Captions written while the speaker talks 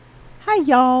Hi,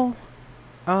 y'all.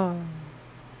 Oh,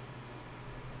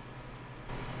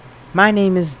 my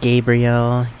name is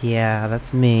Gabriel. Yeah,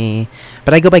 that's me.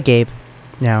 But I go by Gabe.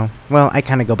 No. Well, I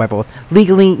kind of go by both.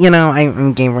 Legally,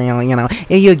 I'm Gabriel,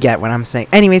 You get what I'm saying.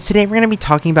 Anyways, today we're going to be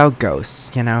talking about ghosts.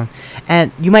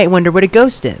 And you might wonder what a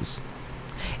ghost is.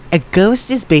 A ghost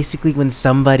is basically when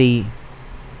somebody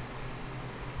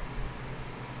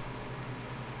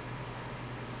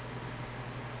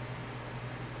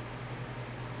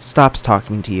stops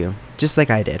talking to you, just like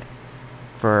I did.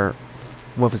 For,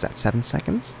 what was that, 7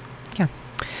 seconds? Yeah.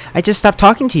 I just stopped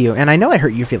talking to you, and I know I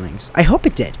hurt your feelings. I hope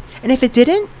it did. And if it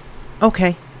didn't,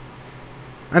 okay.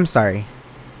 I'm sorry.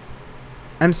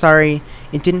 I'm sorry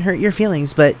it didn't hurt your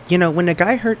feelings, but, when a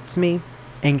guy hurts me,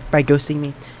 and by ghosting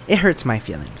me, it hurts my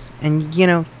feelings. And,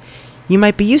 you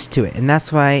might be used to it, and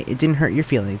that's why it didn't hurt your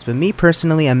feelings. But me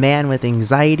personally, a man with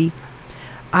anxiety,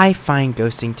 I find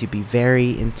ghosting to be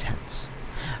very intense.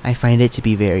 I find it to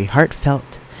be very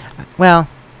heartfelt. Well,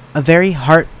 a very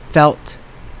heartfelt.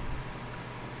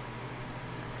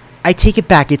 I take it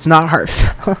back. It's not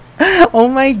heartfelt. Oh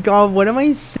my god, what am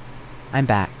I saying? I'm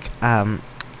back.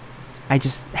 I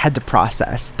just had to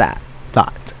process that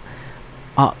thought.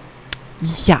 Uh,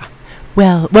 yeah.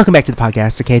 Well, welcome back to the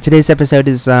podcast. Okay, today's episode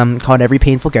is called Every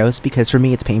Painful Ghost because for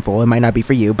me it's painful. It might not be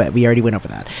for you, but we already went over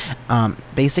that.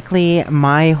 Basically,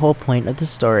 my whole point of the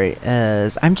story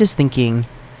is I'm just thinking,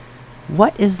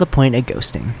 what is the point of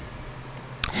ghosting?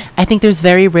 I think there's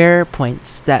very rare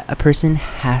points that a person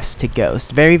has to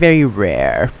ghost. Very, very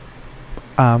rare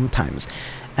times.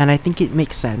 And I think it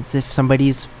makes sense if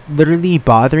somebody's literally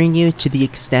bothering you to the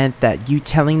extent that you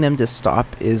telling them to stop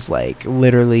is like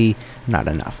literally not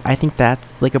enough. I think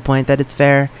that's like a point that it's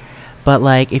fair. But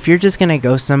like if you're just gonna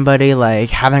ghost somebody,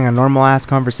 like having a normal ass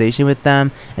conversation with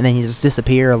them and then you just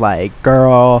disappear, like,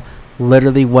 girl,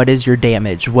 literally what is your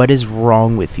damage? What is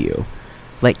wrong with you?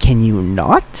 Like, can you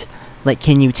not? Like,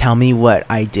 can you tell me what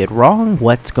I did wrong?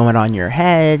 What's going on in your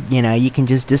head? You can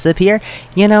just disappear?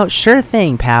 Sure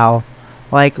thing, pal.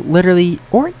 Like, literally,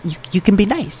 or you can be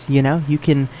nice, You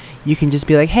can just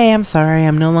be like, hey, I'm sorry,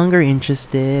 I'm no longer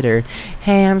interested, or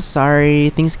hey, I'm sorry,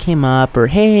 things came up, or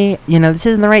hey, this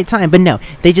isn't the right time. But no,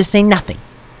 they just say nothing.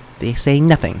 They say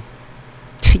nothing.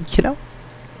 you know?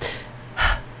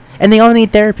 And they all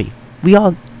need therapy. We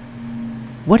all...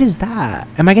 What is that?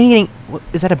 Am I getting...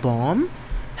 Is that a bomb?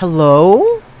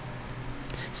 Hello?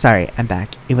 Sorry, I'm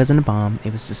back. It wasn't a bomb.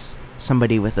 It was just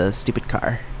somebody with a stupid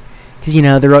car. Because,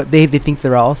 they think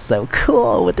they're all so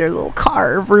cool with their little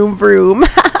car. Vroom, vroom.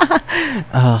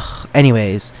 Ugh.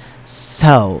 Anyways,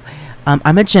 so,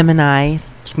 I'm a Gemini.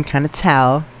 You can kind of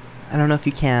tell. I don't know if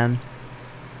you can.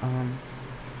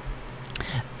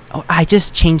 I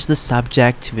just changed the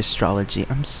subject to astrology.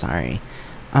 I'm sorry.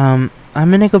 I'm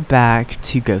going to go back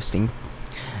to ghosting.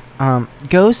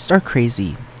 Ghosts are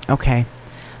crazy. Okay.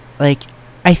 Like,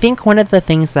 I think one of the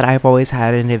things that I've always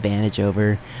had an advantage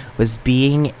over was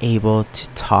being able to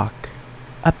talk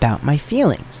about my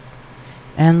feelings.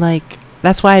 And, like,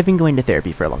 that's why I've been going to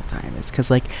therapy for a long time. It's because,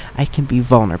 like, I can be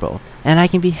vulnerable. And I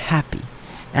can be happy.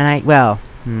 And I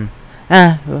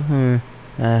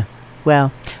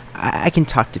can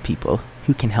talk to people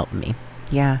who can help me.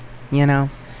 Yeah,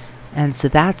 And so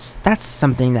that's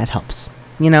something that helps.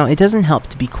 It doesn't help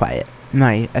to be quiet, in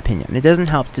my opinion. It doesn't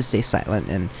help to stay silent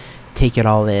and take it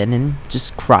all in and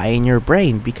just cry in your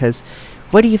brain, because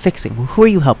what are you fixing? Who are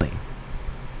you helping?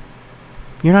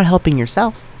 You're not helping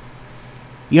yourself.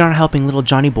 You're not helping little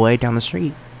Johnny boy down the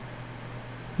street.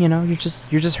 You're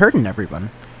just hurting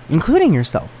everyone, including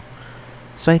yourself.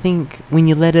 So I think when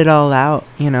you let it all out,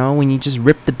 when you just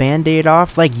rip the Band-Aid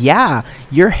off, like, yeah,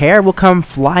 your hair will come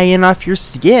flying off your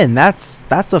skin. That's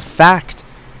a fact.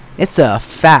 It's a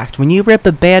fact. When you rip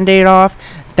a Band-Aid off,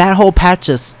 that whole patch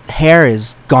of hair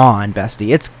is gone,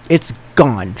 bestie. It's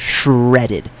gone.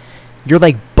 Shredded. You're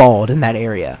like bald in that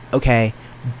area, okay?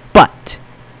 But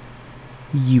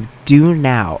you do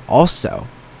now also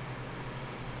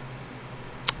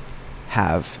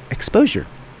have exposure.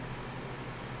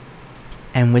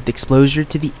 And with exposure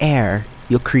to the air,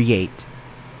 you'll create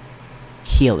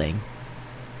healing.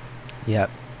 Yep.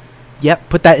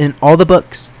 Put that in all the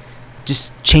books.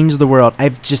 Just change the world.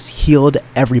 I've just healed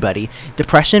everybody.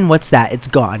 Depression, what's that? It's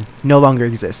gone. No longer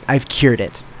exists. I've cured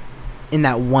it. In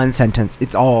that one sentence,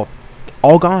 it's all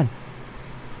gone.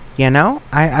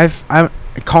 I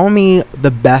call me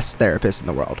the best therapist in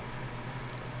the world.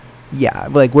 Yeah,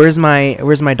 like where's my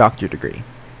doctor degree?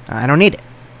 I don't need it,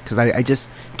 because I just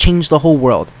changed the whole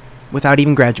world without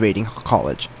even graduating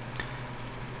college.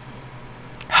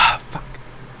 Fuck.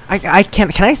 I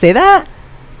can't. Can I say that?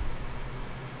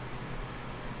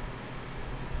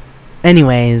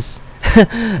 Anyways,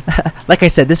 Like I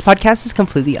said, this podcast is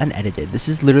completely unedited. This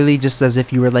is literally just as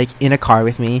if you were like in a car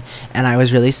with me and I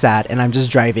was really sad and I'm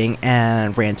just driving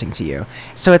and ranting to you.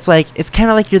 So it's like, it's kind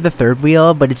of like you're the third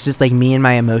wheel, but it's just like me and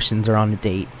my emotions are on a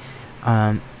date.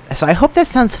 So I hope that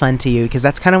sounds fun to you, because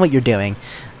that's kind of what you're doing.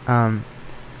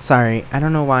 Sorry, I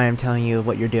don't know why I'm telling you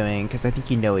what you're doing, because I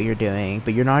think you know what you're doing,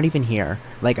 but you're not even here.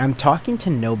 Like, I'm talking to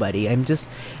nobody. I'm just,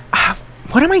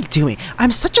 what am I doing?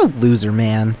 I'm such a loser,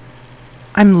 man.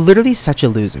 I'm literally such a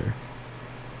loser.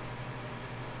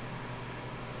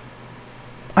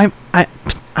 I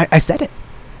said it.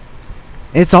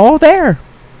 It's all there.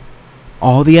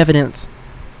 All the evidence.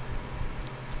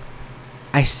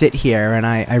 I sit here and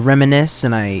I reminisce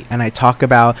and I talk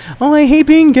about, oh, I hate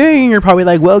being gay, and you're probably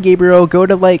like, well, Gabriel, go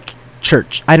to like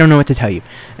church. I don't know what to tell you.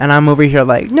 And I'm over here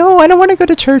like, no, I don't want to go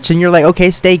to church. And you're like,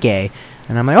 okay, stay gay.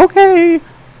 And I'm like, okay.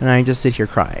 And I just sit here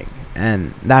crying.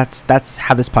 And that's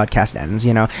how this podcast ends,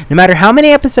 you know. No matter how many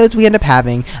episodes we end up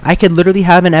having, I could literally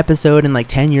have an episode in like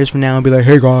 10 years from now and be like,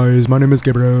 hey guys, my name is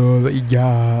Gabriel.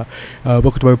 Yeah,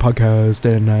 welcome to my podcast,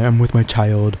 and I'm with my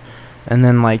child. And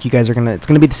then like you guys are it's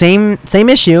gonna be the same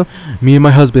issue. Me and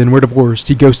my husband, we're divorced.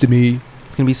 He ghosted me.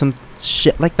 It's gonna be some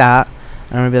shit like that.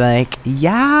 And I'm gonna be like,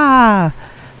 yeah,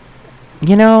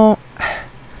 you know,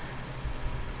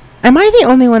 am I the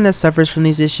only one that suffers from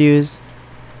these issues?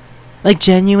 Like,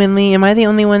 genuinely, am I the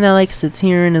only one that, like, sits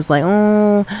here and is like,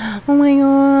 oh my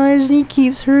gosh, he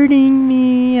keeps hurting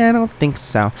me? I don't think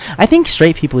so. I think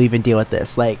straight people even deal with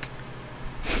this. Like,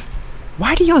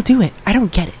 why do y'all do it? I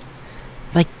don't get it.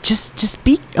 Like, just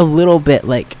be a little bit,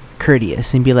 like,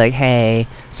 courteous and be like, hey,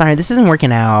 sorry, this isn't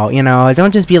working out, you know?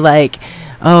 Don't just be like,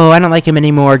 oh, I don't like him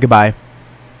anymore, goodbye.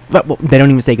 But, well, they don't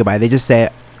even say goodbye. They just say,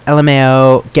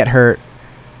 LMAO, get hurt,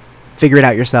 figure it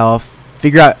out yourself.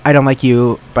 Figure out I don't like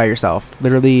you by yourself.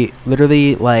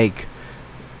 Literally, like,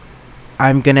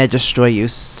 I'm gonna destroy you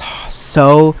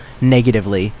so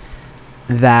negatively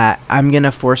that I'm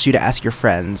gonna force you to ask your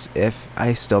friends if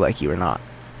I still like you or not.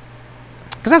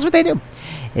 Because that's what they do.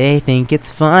 They think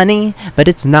it's funny, but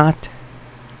it's not.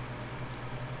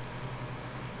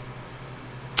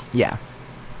 Yeah.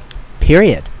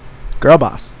 Period. Girl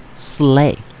boss.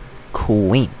 Slay.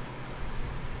 Queen.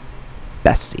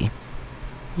 Bestie.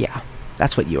 Yeah.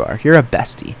 That's what you are. You're a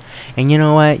bestie. And you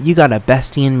know what? You got a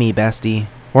bestie in me, bestie.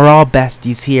 We're all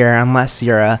besties here, unless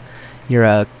you're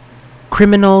a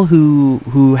criminal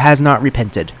who has not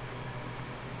repented.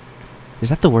 Is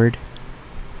that the word?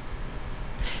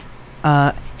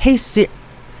 Hey Siri.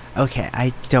 Okay,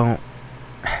 I don't.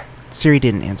 Siri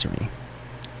didn't answer me.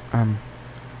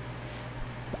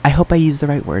 I hope I used the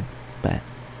right word, but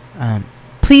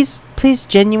please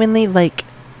genuinely, like,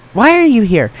 why are you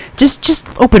here?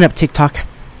 Just open up TikTok.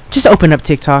 Just open up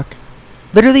TikTok.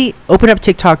 Literally open up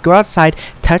TikTok, go outside,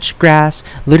 touch grass,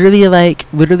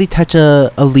 literally touch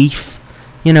a leaf,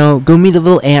 you know, go meet a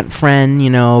little ant friend, you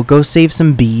know, go save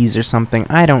some bees or something.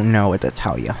 I don't know what to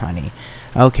tell you, honey.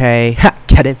 Okay,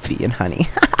 get it, bee and honey.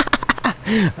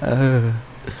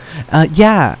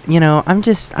 Yeah, you know, I'm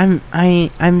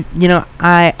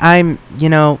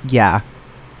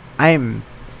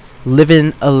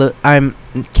living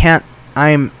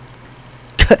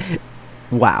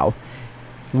wow.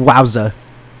 Wowza.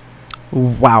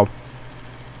 Wow.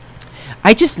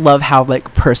 I just love how,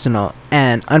 like, personal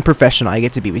and unprofessional I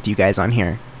get to be with you guys on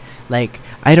here. Like,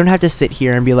 I don't have to sit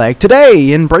here and be like,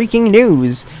 today in breaking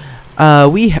news, I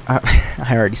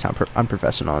already sound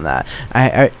unprofessional in that.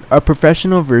 A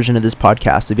professional version of this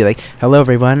podcast would be like, hello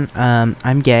everyone,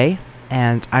 I'm gay,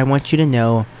 and I want you to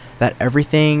know that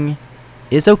everything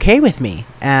is okay with me,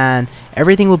 and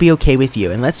everything will be okay with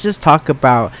you. And let's just talk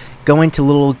about going to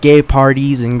little gay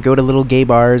parties and go to little gay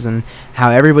bars and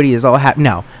how everybody is all happy.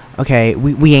 No, okay,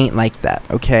 we ain't like that,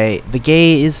 okay? The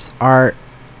gays are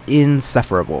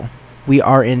insufferable. We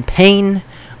are in pain,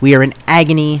 we are in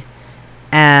agony,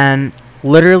 and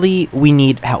literally we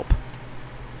need help.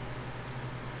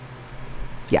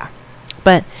 Yeah.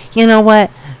 But you know what?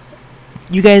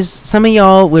 You guys, some of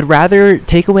y'all would rather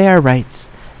take away our rights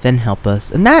than help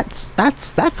us. And that's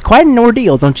quite an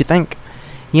ordeal, don't you think?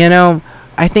 You know,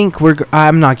 I think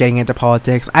I'm not getting into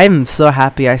politics. I'm so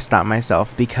happy I stopped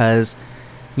myself because,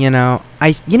 you know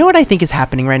what I think is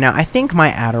happening right now? I think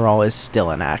my Adderall is still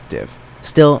inactive.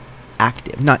 Still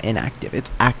active, not inactive.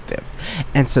 It's active.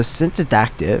 And so since it's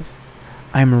active,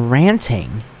 I'm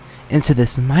ranting into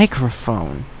this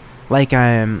microphone like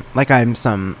I'm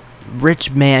some rich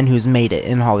man who's made it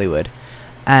in Hollywood.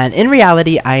 And in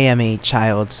reality, I am a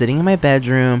child sitting in my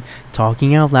bedroom,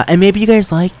 talking out loud. And maybe you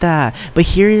guys like that. But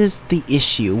here is the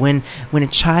issue. When a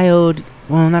child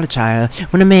well, not a child.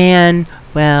 When a man,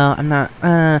 well, I'm not,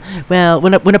 well,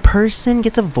 when a person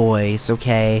gets a voice,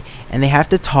 okay, and they have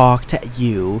to talk to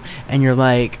you, and you're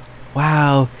like,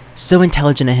 wow, so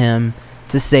intelligent of him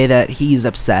to say that he's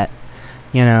upset,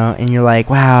 and you're like,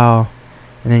 wow,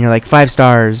 and then you're like, 5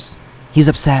 stars, he's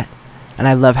upset, and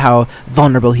I love how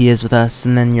vulnerable he is with us,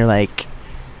 and then you're like,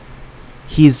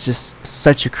 he's just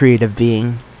such a creative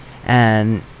being,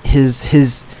 and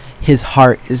his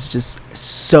heart is just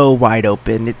so wide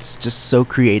open. It's just so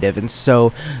creative and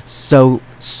so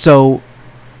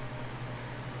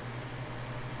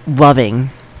loving.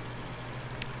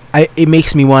 It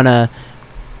makes me want to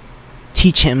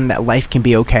teach him that life can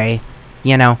be okay.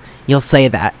 You'll say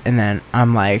that, and then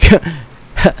I'm like,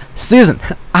 Susan,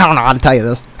 I don't know how to tell you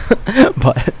this,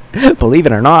 but believe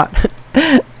it or not,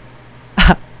 I'm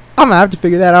gonna have to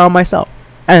figure that out myself.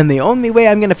 And the only way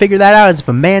I'm going to figure that out is if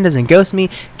a man doesn't ghost me,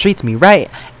 treats me right,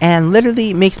 and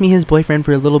literally makes me his boyfriend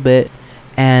for a little bit,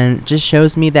 and just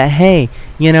shows me that, hey,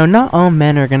 not all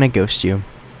men are going to ghost you.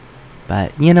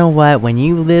 But you know what? When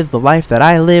you live the life that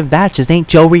I live, that just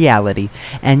ain't your reality.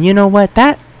 And you know what?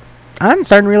 I'm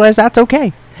starting to realize that's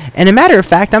okay. And a matter of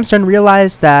fact, I'm starting to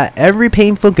realize that every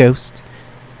painful ghost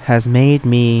has made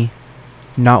me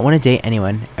not want to date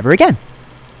anyone ever again.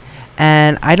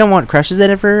 And I don't want crushes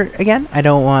ever again. I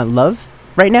don't want love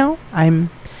right now.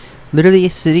 I'm literally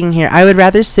sitting here. I would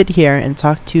rather sit here and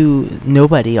talk to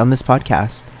nobody on this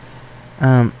podcast.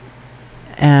 And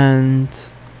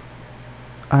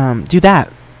do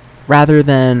that rather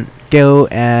than go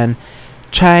and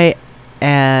try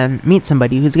and meet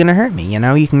somebody who's going to hurt me.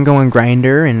 You can go on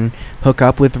Grindr and hook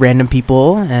up with random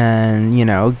people and,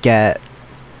 get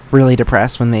really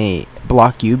depressed when they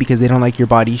block you because they don't like your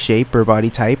body shape or body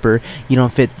type, or you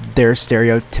don't fit their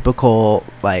stereotypical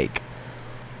life.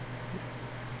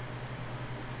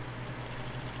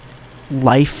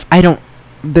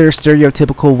 Their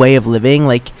stereotypical way of living.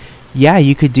 Yeah,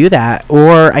 you could do that,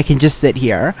 or I can just sit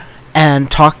here and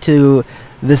talk to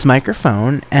this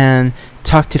microphone and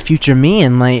talk to future me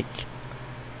in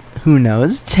who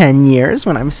knows, 10 years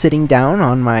when I'm sitting down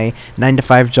on my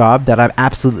 9-to-5 job that I'm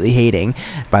absolutely hating,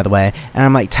 by the way, and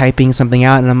I'm typing something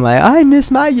out and I'm like, I miss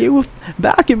my youth.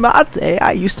 Back in my day,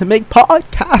 I used to make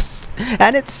podcasts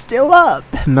and it's still up.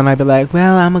 And then I'd be like,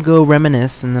 well, I'm gonna go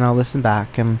reminisce, and then I'll listen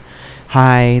back and,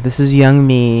 hi, this is young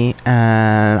me,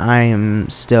 and I am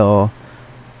still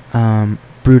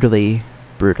brutally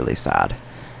sad.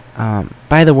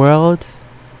 By the world,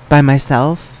 by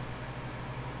myself,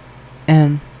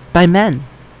 and by men.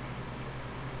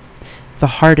 The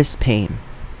hardest pain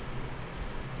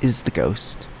is the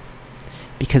ghost.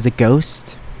 Because a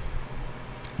ghost,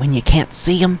 when you can't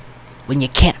see them, when you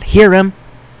can't hear them,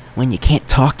 when you can't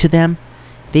talk to them,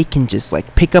 they can just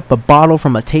pick up a bottle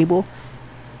from a table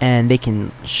and they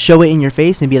can show it in your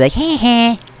face and be like,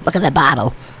 hey, look at the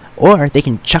bottle. Or they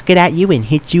can chuck it at you and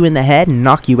hit you in the head and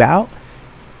knock you out.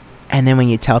 And then when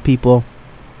you tell people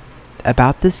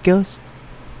about this ghost,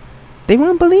 they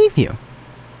won't believe you.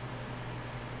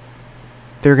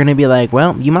 They're gonna be like,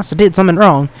 well, you must have did something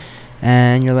wrong.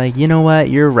 And you're like, you know what,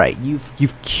 you're right.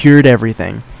 You've cured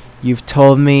everything. You've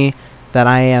told me that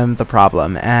I am the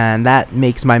problem, and that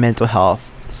makes my mental health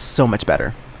so much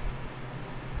better.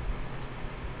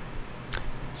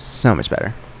 So much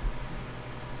better.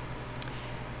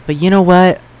 But you know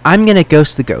what? I'm gonna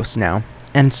ghost the ghost now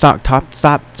and stop.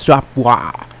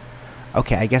 Wow.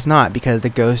 Okay, I guess not, because the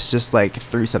ghost just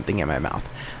threw something in my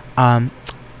mouth. I'm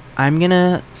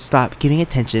gonna stop giving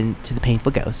attention to the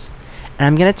painful ghost, and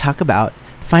I'm gonna talk about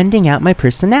finding out my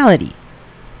personality.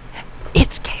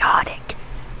 It's chaotic.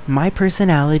 My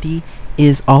personality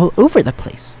is all over the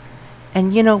place.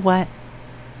 And you know what?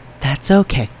 That's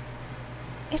okay.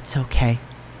 It's okay.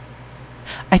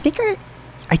 I think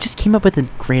I just came up with a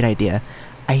great idea.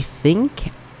 I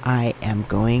think I am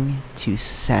going to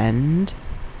send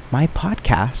my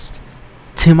podcast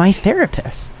to my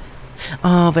therapist.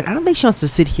 But I don't think she wants to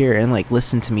sit here and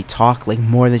listen to me talk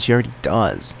more than she already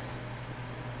does.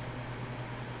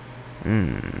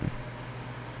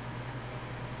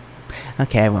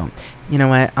 Okay, I won't. You know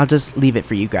what? I'll just leave it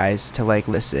for you guys to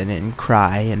listen and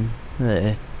cry and.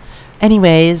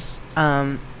 Anyways,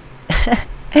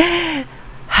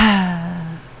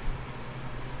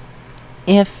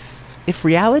 if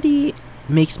reality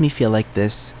makes me feel like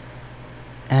this,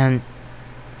 and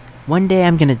one day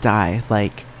I'm gonna die,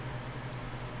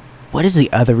 what is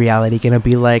the other reality gonna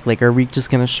be like? Are we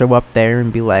just gonna show up there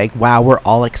and be like, wow, we're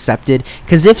all accepted?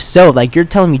 Because if so, you're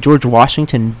telling me George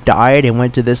Washington died and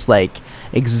went to this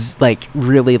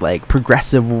really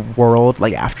progressive world,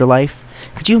 afterlife?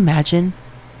 Could you imagine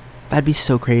That'd be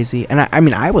so crazy. And I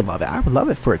mean, I would love it. I would love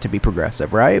it for it to be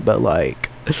progressive, right? But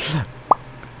like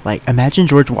imagine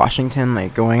George Washington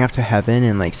like going up to heaven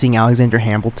and like seeing Alexander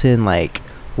Hamilton like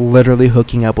literally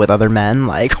hooking up with other men.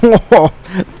 Like, whoa,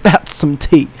 that's some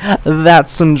tea.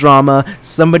 That's some drama.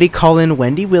 Somebody call in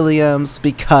Wendy Williams,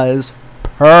 because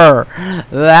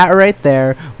that right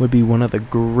there would be one of the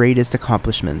greatest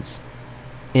accomplishments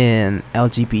in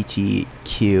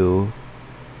LGBTQ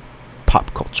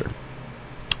pop culture.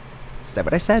 Is that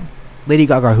what I said? Lady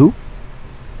Gaga who?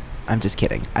 I'm just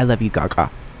kidding. I love you, Gaga.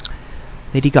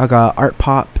 Lady Gaga art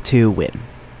pop to win.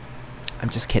 I'm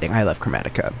just kidding. I love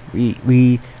Chromatica.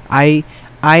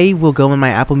 I will go in my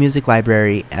Apple Music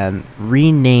library and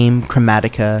rename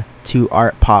Chromatica to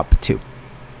Art Pop 2.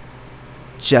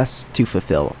 Just to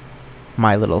fulfill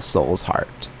my little soul's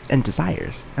heart and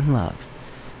desires and love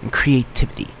and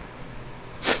creativity.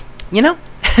 You know?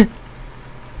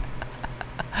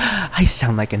 I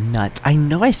sound like a nut. I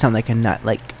know I sound like a nut.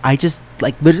 Like, I just,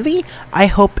 like, literally, I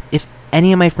hope if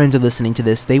any of my friends are listening to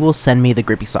this, they will send me the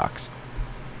grippy socks.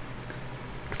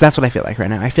 Because that's what I feel like right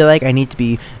now. I feel like I need to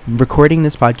be recording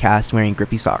this podcast wearing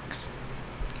grippy socks.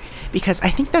 Because I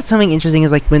think that's something interesting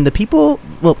is like when the people,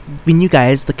 well, when you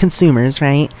guys, the consumers,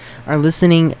 right, are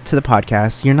listening to the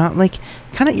podcast, you're not like,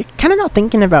 you're kind of not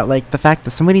thinking about like the fact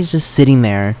that somebody's just sitting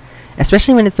there,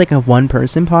 especially when it's like a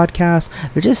one-person podcast,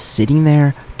 they're just sitting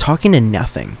there talking to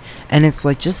nothing. And it's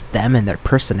like just them and their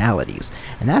personalities.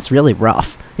 And that's really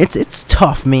rough. It's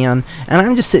tough, man. And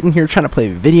I'm just sitting here trying to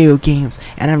play video games,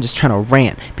 and I'm just trying to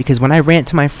rant. Because when I rant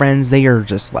to my friends, they are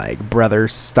just like, brother,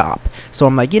 stop. So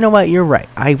I'm like, you know what? You're right.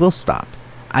 I will stop.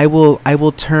 I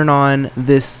will turn on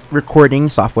this recording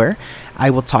software. I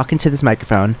will talk into this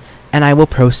microphone, and I will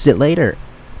post it later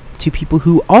to people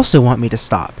who also want me to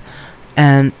stop.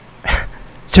 And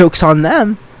joke's on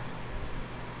them.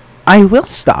 I will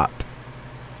stop.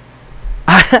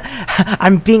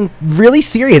 I'm being really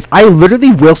serious. I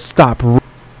literally will stop.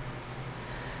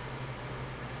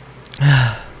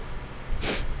 I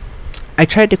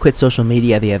tried to quit social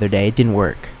media the other day. It didn't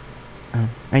work.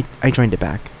 I joined it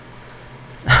back.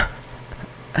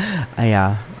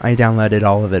 I downloaded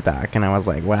all of it back, and I was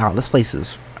like, wow, this place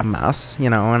is a mess, you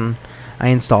know, and I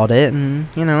installed it, and,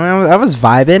 you know, I was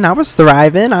vibing, I was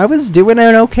thriving, I was doing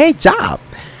an okay job.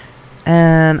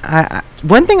 And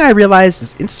one thing I realized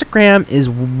is Instagram is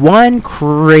one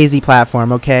crazy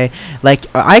platform, okay? Like,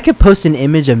 I could post an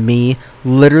image of me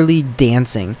literally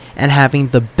dancing and having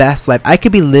the best life. I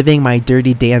could be living my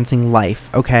dirty dancing life,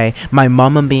 okay? My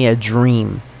Mamma Mia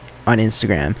dream on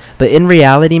Instagram. But in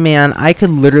reality, man, I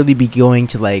could literally be going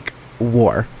to, like,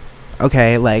 war.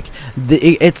 Okay, like,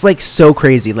 it's, like, so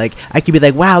crazy. Like, I could be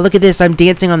like, wow, look at this, I'm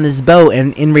dancing on this boat,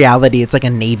 and in reality, it's, like, a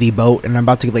Navy boat, and I'm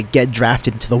about to, like, get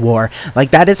drafted into the war. Like,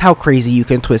 that is how crazy you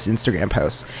can twist Instagram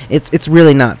posts. It's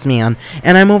really nuts, man.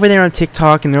 And I'm over there on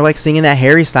TikTok, and they're, like, singing that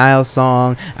Harry Styles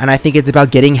song, and I think it's about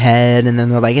getting head, and then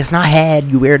they're like, it's not head,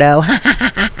 you weirdo.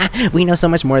 We know so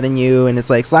much more than you, and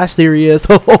it's, like, /serious,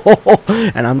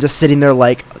 and I'm just sitting there,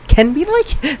 like, can we, like,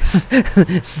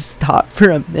 stop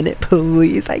for a minute,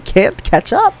 please? I can't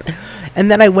catch up.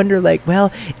 And then I wonder, like,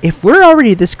 well, if we're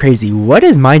already this crazy, what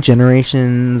is my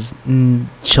generation's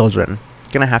children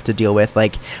gonna have to deal with?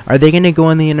 Like, are they gonna go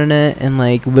on the internet and,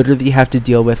 like, literally have to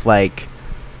deal with, like,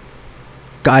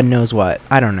 God knows what?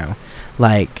 I don't know.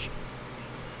 Like,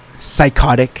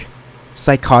 psychotic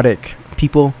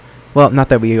people? Well, not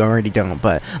that we already don't,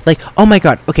 but, like, oh my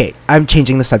god, okay, I'm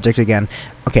changing the subject again.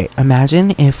 Okay,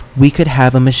 imagine if we could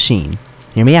have a machine.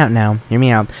 Hear me out now,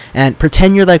 and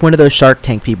pretend you're like one of those Shark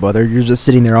Tank people. You're just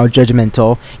sitting there all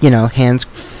judgmental, you know, hands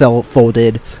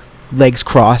folded, legs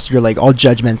crossed, you're like all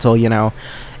judgmental, you know,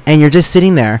 and you're just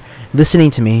sitting there listening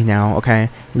to me now, okay?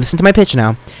 Listen to my pitch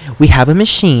now. We have a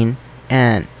machine,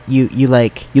 and you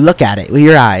look at it with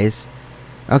your eyes,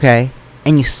 okay,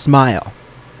 and you smile.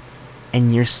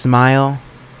 And your smile,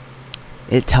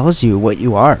 it tells you what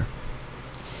you are.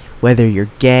 Whether you're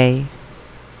gay,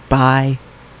 bi,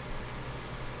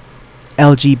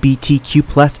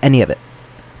 LGBTQ+, any of it.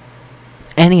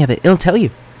 Any of it. It'll tell you.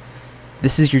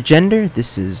 This is your gender,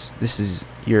 this is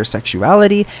your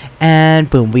sexuality, and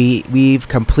boom, we've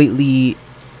completely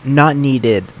not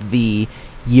needed the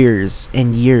years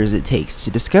and years it takes to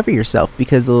discover yourself,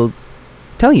 because it'll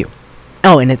tell you.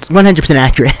 Oh, and it's 100%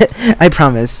 accurate. I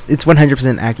promise. It's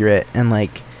 100% accurate. And,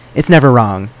 like, it's never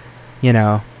wrong. You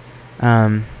know?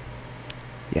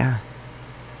 Yeah.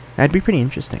 That'd be pretty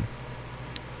interesting.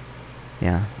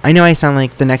 Yeah. I know I sound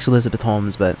like the next Elizabeth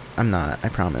Holmes, but I'm not. I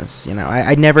promise. You know?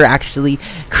 I'd never actually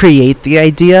create the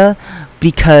idea.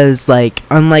 because, like,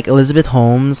 unlike Elizabeth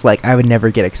Holmes, like, I would never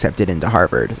get accepted into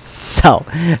Harvard. So,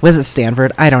 was it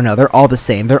Stanford? I don't know. They're all the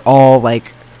same. They're all,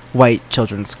 like, white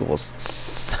children's schools.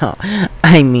 So,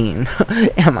 I mean,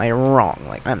 am I wrong?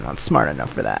 Like, I'm not smart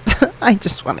enough for that. I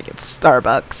just want to get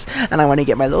Starbucks, and I want to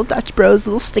get my little Dutch Bros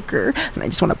little sticker, and I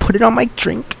just want to put it on my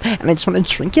drink, and I just want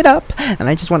to drink it up, and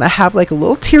I just want to have, like, a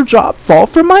little teardrop fall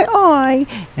from my eye,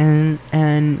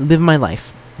 and live my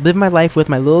life. Live my life with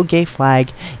my little gay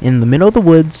flag in the middle of the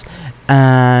woods,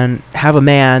 and have a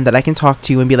man that I can talk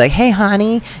to and be like, hey,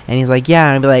 honey. And he's like, yeah.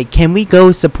 And I'd be like, can we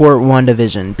go support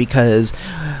WandaVision? Because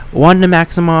Wanda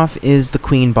Maximoff is the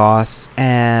queen boss,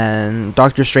 and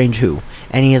Doctor Strange who?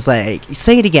 And he is like,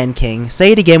 say it again, King.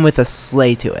 Say it again with a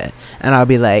sleigh to it. And I'll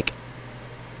be like,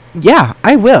 yeah,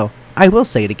 I will. I will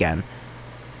say it again.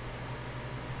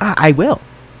 I will.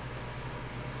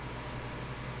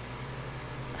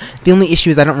 The only issue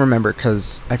is I don't remember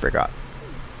because I forgot.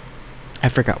 I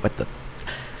forgot what the...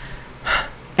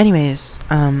 Anyways,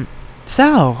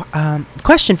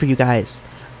 question for you guys.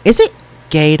 Is it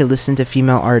gay to listen to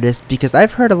female artists? Because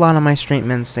I've heard a lot of my straight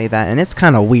men say that, and it's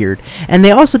kind of weird. And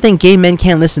they also think gay men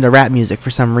can't listen to rap music for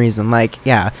some reason. Like,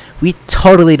 yeah, we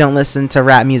totally don't listen to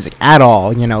rap music at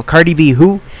all. You know, Cardi B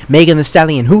who? Megan Thee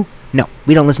Stallion who? No,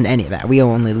 we don't listen to any of that. We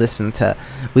only listen to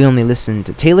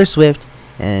Taylor Swift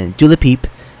and Dua Lipa.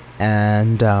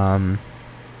 And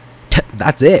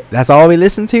that's it. That's all we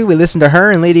listen to. We listen to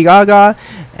her and Lady Gaga,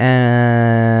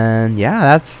 and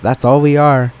yeah, that's all we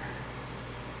are.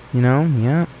 You know,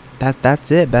 yeah,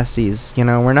 that's it, besties. You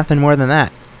know, we're nothing more than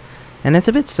that. And it's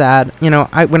a bit sad. You know,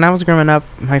 when I was growing up,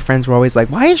 my friends were always like,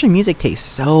 "Why is your music taste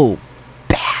so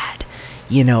bad?"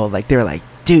 You know, like they were like,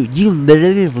 "Dude, you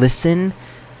literally listen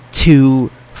to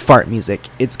fart music.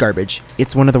 It's garbage.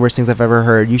 It's one of the worst things I've ever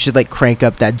heard. You should like crank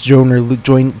up that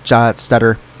joint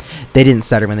stutter." They didn't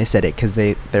stutter when they said it because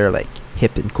they're like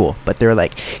hip and cool, but they're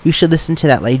like, you should listen to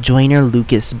that like Joyner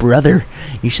Lucas brother.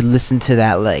 You should listen to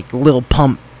that like Lil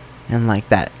Pump and like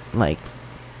that like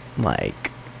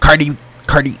Cardi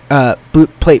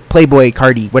Playboy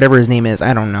Cardi, whatever his name is.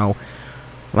 I don't know.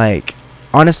 Like,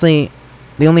 honestly,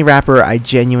 the only rapper I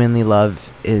genuinely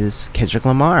love is Kendrick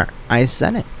Lamar. I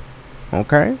said it.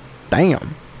 Okay?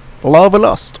 Damn. Love and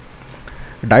lust.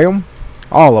 Damn.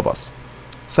 All of us.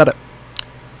 Said it.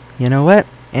 You know what?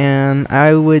 And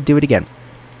I would do it again.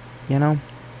 You know?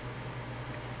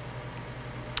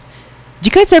 Do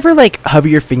you guys ever, like, hover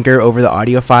your finger over the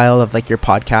audio file of, like, your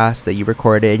podcast that you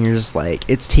recorded, and you're just like,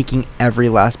 it's taking every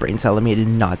last brain cell of me to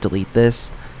not delete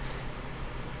this?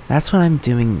 That's what I'm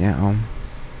doing now.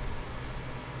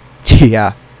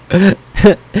 Yeah.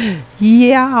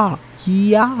 Yeah.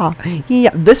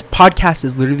 This podcast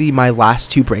is literally my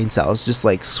last two brain cells just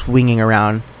like swinging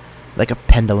around like a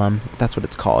pendulum. That's what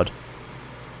it's called.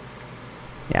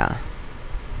 Yeah.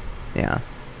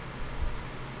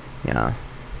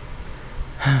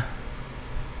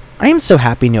 I am so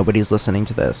happy nobody's listening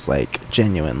to this, like,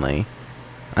 genuinely.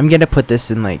 I'm gonna put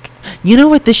this in, like, you know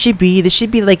what this should be? This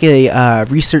should be like a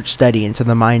research study into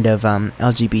the mind of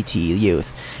LGBT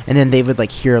youth. And then they would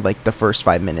like hear like the first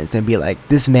 5 minutes and be like,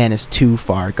 this man is too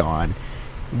far gone.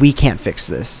 We can't fix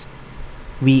this.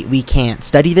 We can't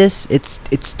study this.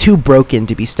 It's too broken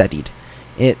to be studied.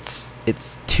 It's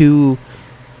too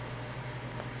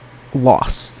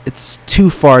lost. It's too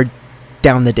far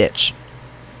down the ditch.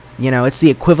 You know, it's the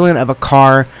equivalent of a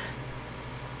car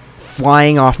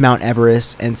flying off Mount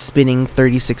Everest and spinning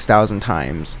 36,000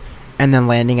 times and then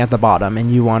landing at the bottom,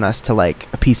 and you want us to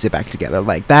like piece it back together.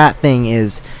 Like, that thing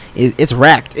is it's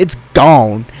wrecked. It's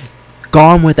gone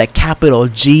with a capital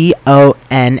Gonne.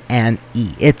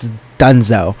 It's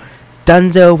Dunzo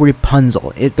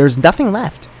Rapunzel. There's nothing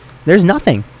left. There's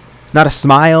nothing. Not a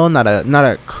smile, not a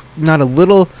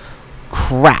little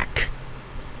crack.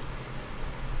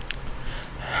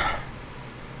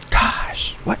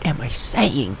 Gosh, what am I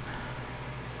saying?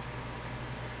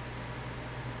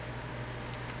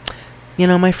 You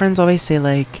know, my friends always say,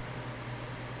 like,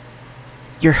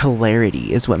 your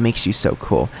hilarity is what makes you so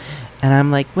cool. And I'm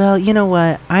like, well, you know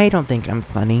what? I don't think I'm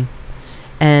funny.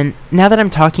 And now that I'm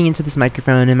talking into this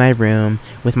microphone in my room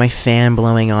with my fan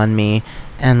blowing on me,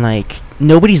 and, like,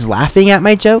 nobody's laughing at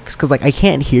my jokes, because, like, I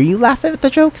can't hear you laugh at the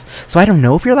jokes, so I don't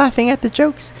know if you're laughing at the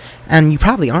jokes, and you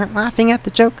probably aren't laughing at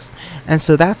the jokes. And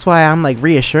so that's why I'm, like,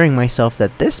 reassuring myself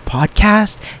that this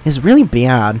podcast is really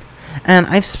bad. And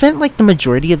I've spent like the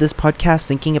majority of this podcast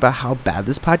thinking about how bad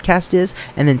this podcast is,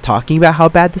 and then talking about how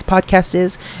bad this podcast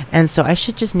is. And so I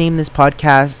should just name this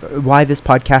podcast Why This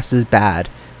Podcast Is Bad.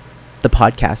 The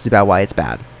podcast about why it's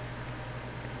bad.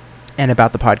 And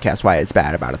about the podcast why it's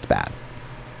bad about it's bad.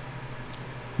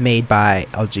 Made by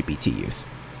LGBT youth.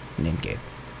 named Gabe.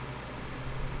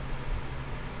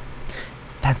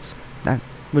 That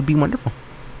would be wonderful.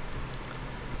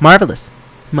 Marvelous.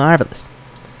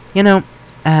 You know,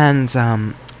 and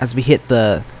as we hit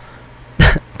the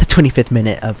 25th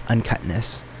minute of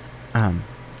uncutness,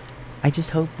 I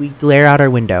just hope we glare out our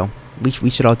window. We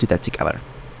should all do that together.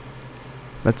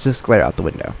 Let's just glare out the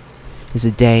window. Is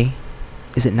it day?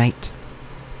 Is it night?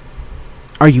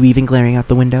 Are you even glaring out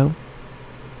the window?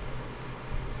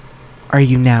 Are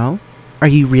you now? Are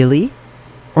you really?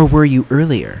 Or were you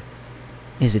earlier?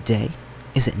 Is it day?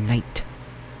 Is it night?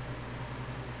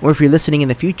 Or if you're listening in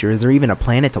the future, is there even a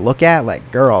planet to look at?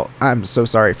 Like, girl, I'm so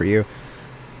sorry for you.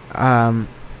 You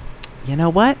know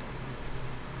what?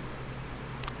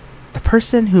 The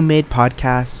person who made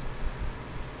podcasts,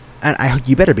 and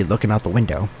you better be looking out the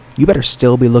window. You better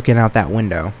still be looking out that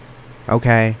window.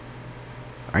 Okay?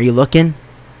 Are you looking?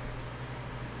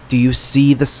 Do you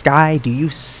see the sky? Do you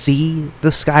see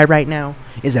the sky right now?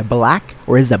 Is it black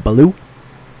or is it blue?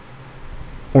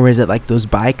 Or is it like those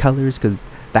bicolors? Because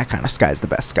that kind of sky is the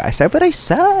best sky. Said what I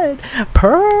said.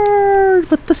 Purr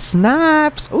with the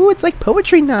snaps. Oh, it's like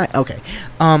poetry night. Okay.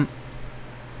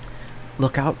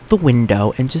 Look out the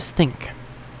window and just think.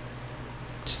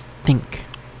 Just think.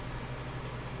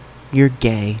 You're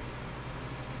gay.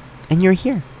 And you're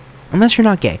here. Unless you're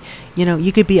not gay. You know,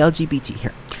 you could be LGBT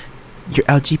here. You're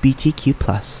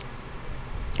LGBTQ+.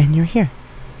 And you're here.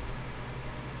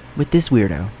 With this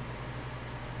weirdo.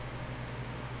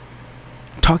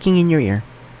 Talking in your ear.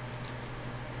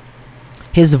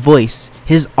 His voice,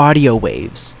 his audio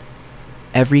waves,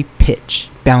 every pitch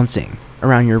bouncing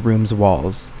around your room's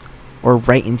walls or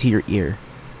right into your ear.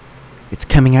 It's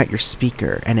coming out your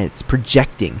speaker and it's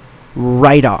projecting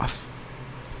right off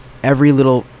every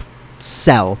little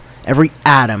cell, every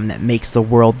atom that makes the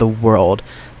world the world.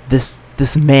 This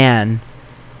man,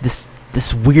 this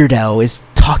weirdo is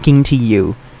talking to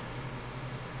you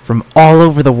from all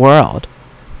over the world.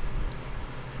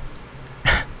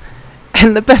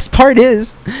 And the best part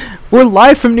is, we're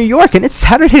live from New York and it's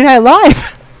Saturday Night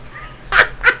Live.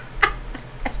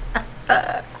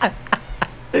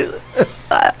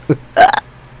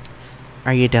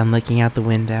 Are you done looking out the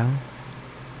window?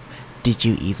 Did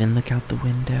you even look out the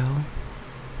window?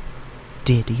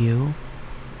 Did you?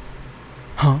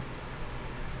 Huh?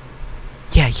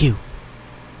 Yeah, you.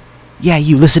 Yeah,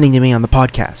 you listening to me on the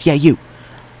podcast. Yeah, you.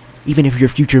 Even if you're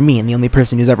future me and the only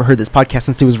person who's ever heard this podcast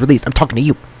since it was released, I'm talking to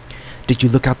you. Did you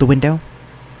look out the window?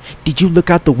 Did you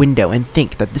look out the window and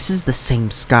think that this is the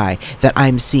same sky that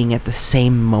I'm seeing at the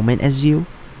same moment as you?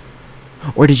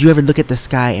 Or did you ever look at the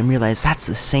sky and realize that's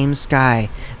the same sky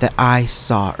that I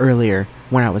saw earlier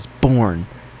when I was born?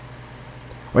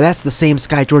 Or that's the same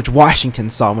sky George Washington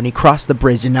saw when he crossed the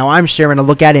bridge, and now I'm sharing a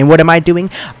look at it, and what am I doing?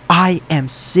 I am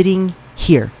sitting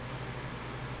here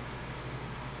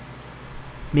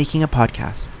making a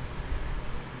podcast.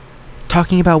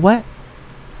 Talking about what?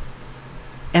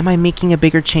 Am I making a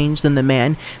bigger change than the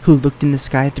man who looked in the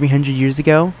sky 300 years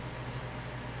ago?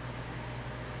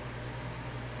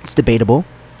 It's debatable.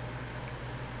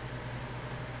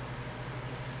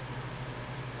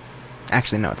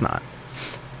 Actually, no, it's not.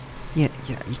 Yeah,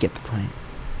 you get the point.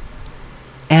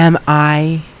 Am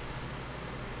I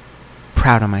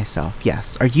proud of myself?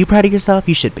 Yes. Are you proud of yourself?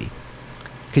 You should be.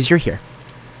 Because you're here.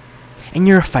 And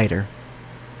you're a fighter.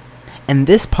 And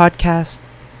this podcast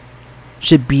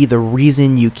should be the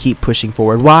reason you keep pushing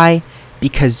forward. Why?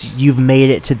 Because you've made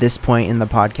it to this point in the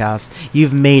podcast.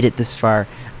 You've made it this far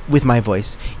with my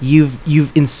voice. You've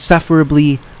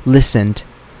insufferably listened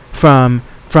from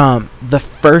the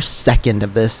first second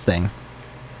of this thing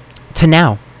to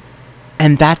now.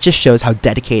 And that just shows how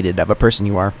dedicated of a person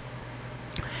you are.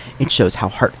 It shows how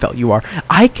heartfelt you are.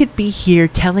 I could be here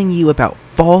telling you about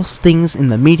false things in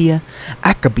the media.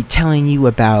 I could be telling you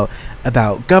about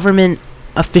government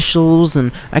officials, and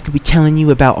I could be telling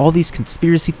you about all these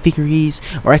conspiracy theories,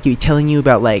 or I could be telling you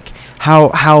about like I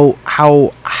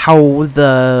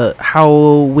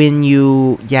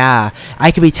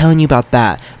could be telling you about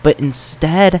that. But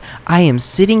instead, I am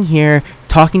sitting here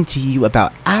talking to you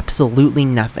about absolutely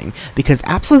nothing, because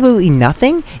absolutely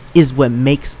nothing is what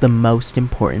makes the most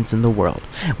importance in the world.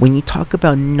 When you talk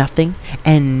about nothing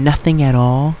and nothing at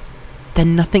all,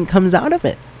 then nothing comes out of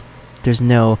it. There's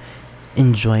no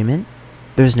enjoyment.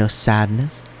 There's no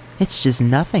sadness. It's just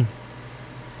nothing.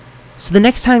 So the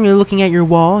next time you're looking at your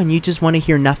wall and you just want to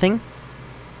hear nothing,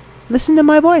 listen to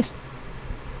my voice.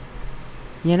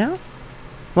 You know?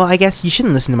 Well, I guess you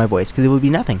shouldn't listen to my voice because it would be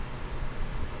nothing.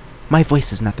 My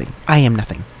voice is nothing. I am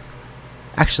nothing.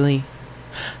 Actually,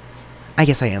 I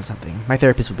guess I am something. My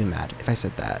therapist would be mad if I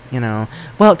said that, you know.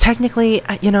 Well, technically,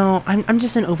 I'm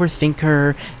just an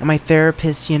overthinker, and my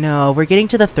therapist, we're getting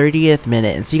to the 30th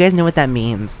minute, and so you guys know what that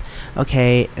means,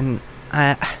 okay? And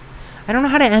I don't know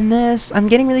how to end this. I'm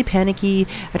getting really panicky.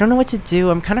 I don't know what to do.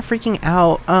 I'm kind of freaking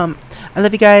out. I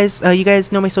love you guys. You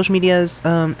guys know my social medias.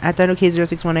 At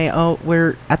DinoK0618. Oh,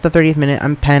 we're at the 30th minute.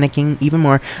 I'm panicking even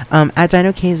more. At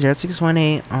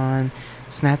DinoK0618 on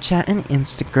Snapchat and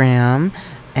Instagram.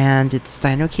 And it's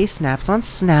DinoK Snaps on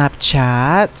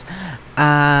Snapchat.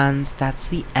 And that's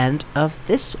the end of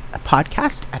this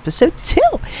podcast, episode 2.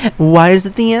 Why is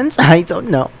it the end? I don't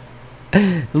know.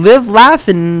 Live, laugh,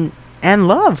 and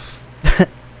love.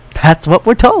 That's what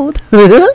we're told.